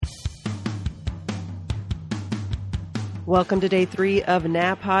Welcome to day 3 of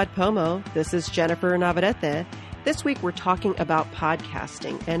Napod Pomo. This is Jennifer Navarrete. This week we're talking about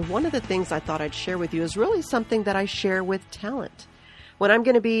podcasting, and one of the things I thought I'd share with you is really something that I share with talent. When I'm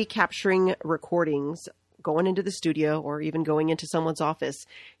going to be capturing recordings, going into the studio, or even going into someone's office,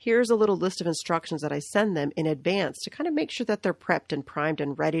 here's a little list of instructions that I send them in advance to kind of make sure that they're prepped and primed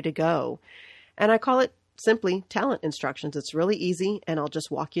and ready to go. And I call it simply talent instructions. It's really easy, and I'll just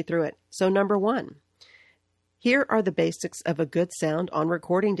walk you through it. So number 1. Here are the basics of a good sound on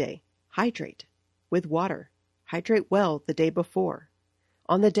recording day. Hydrate with water. Hydrate well the day before.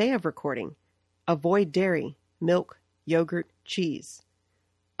 On the day of recording, avoid dairy, milk, yogurt, cheese.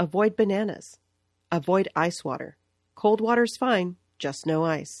 Avoid bananas. Avoid ice water. Cold water's fine, just no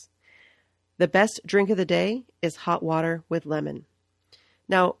ice. The best drink of the day is hot water with lemon.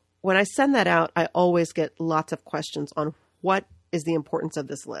 Now, when I send that out, I always get lots of questions on what is the importance of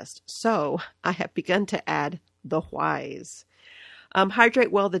this list. So I have begun to add the whys.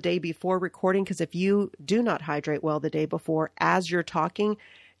 Hydrate well the day before recording, because if you do not hydrate well the day before, as you're talking,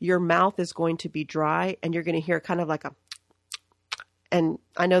 your mouth is going to be dry and you're going to hear kind of like a, and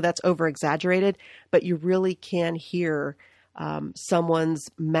I know that's over exaggerated, but you really can hear someone's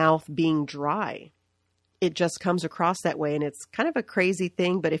mouth being dry. It just comes across that way, and it's kind of a crazy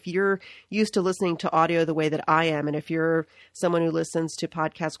thing. But if you're used to listening to audio the way that I am, and if you're someone who listens to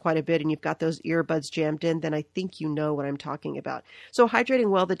podcasts quite a bit and you've got those earbuds jammed in, then I think you know what I'm talking about. So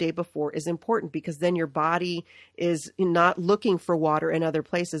hydrating well the day before is important, because then your body is not looking for water in other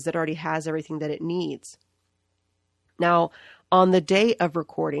places. It already has everything that it needs. Now, on the day of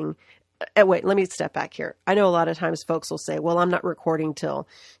recording, wait, let me step back here. I know a lot of times folks will say, well, I'm not recording till,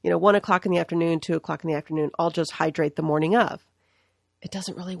 1 o'clock in the afternoon, 2 o'clock in the afternoon. I'll just hydrate the morning of. It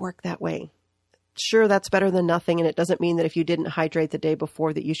doesn't really work that way. Sure, that's better than nothing. And it doesn't mean that if you didn't hydrate the day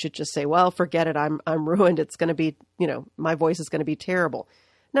before that you should just say, well, forget it. I'm ruined. It's going to be, my voice is going to be terrible.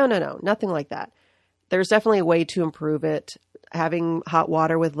 No, nothing like that. There's definitely a way to improve it. Having hot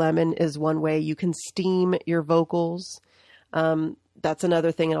water with lemon is one way. You can steam your vocals. That's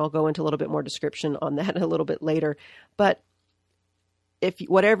another thing, and I'll go into a little bit more description on that a little bit later. But do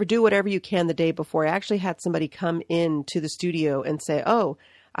whatever you can the day before. I actually had somebody come in to the studio and say, oh,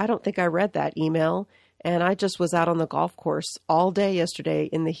 I don't think I read that email, and I just was out on the golf course all day yesterday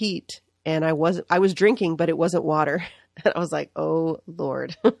in the heat, and I was drinking, but it wasn't water. And I was like, oh,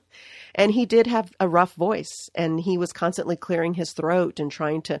 Lord. And he did have a rough voice, and he was constantly clearing his throat and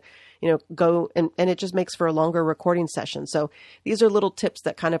trying to, go, and it just makes for a longer recording session. So these are little tips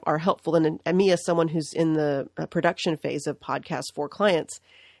that kind of are helpful. And me, as someone who's in the production phase of podcasts for clients,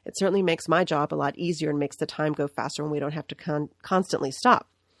 it certainly makes my job a lot easier and makes the time go faster when we don't have to constantly stop.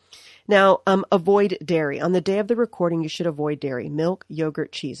 Now, avoid dairy. On the day of the recording, you should avoid dairy, milk,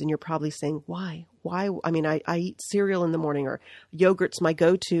 yogurt, cheese. And you're probably saying, why? Why? I mean, I eat cereal in the morning, or yogurt's my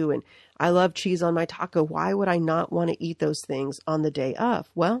go-to, and I love cheese on my taco. Why would I not want to eat those things on the day of?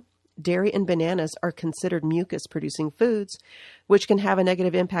 Well, dairy and bananas are considered mucus-producing foods, which can have a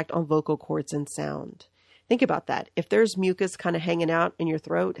negative impact on vocal cords and sound. Think about that. If there's mucus kind of hanging out in your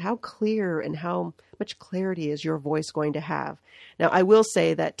throat, how clear and how much clarity is your voice going to have? Now, I will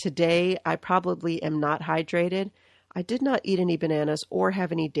say that today I probably am not hydrated. I did not eat any bananas or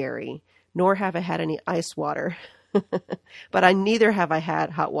have any dairy, nor have I had any ice water. But neither have I had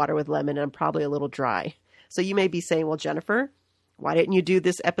hot water with lemon, and I'm probably a little dry. So you may be saying, well, Jennifer, why didn't you do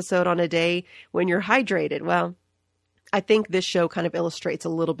this episode on a day when you're hydrated? Well, I think this show kind of illustrates a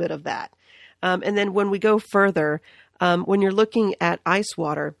little bit of that. And then when we go further, when you're looking at ice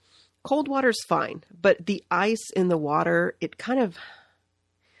water, cold water's fine, but the ice in the water, it kind of,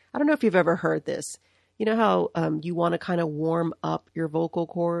 I don't know if you've ever heard this. You know how you want to kind of warm up your vocal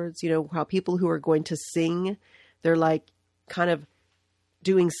cords? You know how people who are going to sing, they're like kind of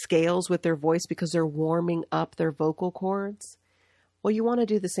doing scales with their voice because they're warming up their vocal cords? Well, you want to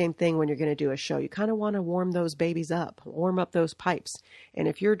do the same thing when you're going to do a show. You kind of want to warm those babies up, warm up those pipes. And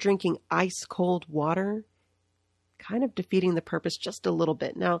if you're drinking ice cold water, kind of defeating the purpose just a little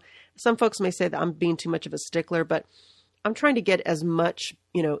bit. Now, some folks may say that I'm being too much of a stickler, but I'm trying to get as much,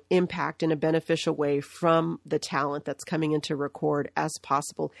 impact in a beneficial way from the talent that's coming in to record as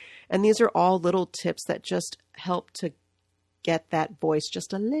possible. And these are all little tips that just help to get that voice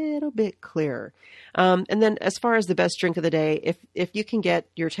just a little bit clearer. And then as far as the best drink of the day, if you can get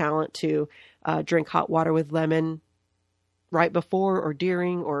your talent to drink hot water with lemon right before or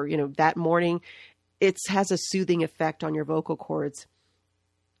during or, that morning, it has a soothing effect on your vocal cords.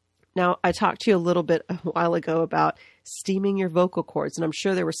 Now, I talked to you a little bit a while ago about steaming your vocal cords, and I'm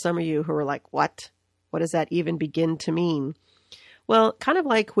sure there were some of you who were like, what? What does that even begin to mean? Well, kind of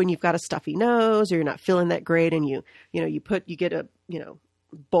like when you've got a stuffy nose or you're not feeling that great and you get a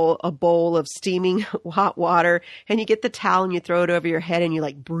bowl of steaming hot water and you get the towel and you throw it over your head and you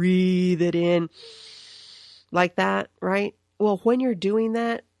like breathe it in like that, right? Well, when you're doing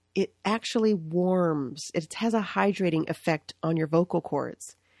that, it actually warms. It has a hydrating effect on your vocal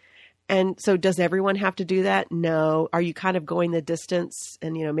cords. And so does everyone have to do that? No. Are you kind of going the distance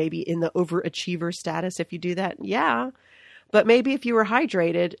and, maybe in the overachiever status if you do that? Yeah. But maybe if you were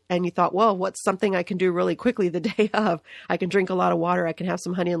hydrated and you thought, well, what's something I can do really quickly the day of? I can drink a lot of water. I can have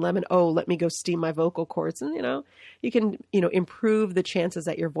some honey and lemon. Oh, let me go steam my vocal cords. And, you can, improve the chances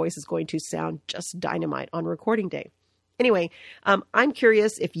that your voice is going to sound just dynamite on recording day. Anyway, I'm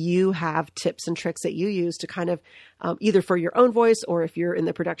curious if you have tips and tricks that you use to kind of either for your own voice or if you're in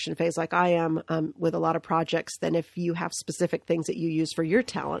the production phase like I am with a lot of projects, then if you have specific things that you use for your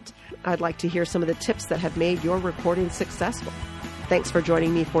talent, I'd like to hear some of the tips that have made your recording successful. Thanks for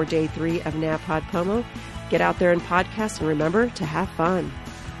joining me for day 3 of NaPod Pomo. Get out there and podcast and remember to have fun.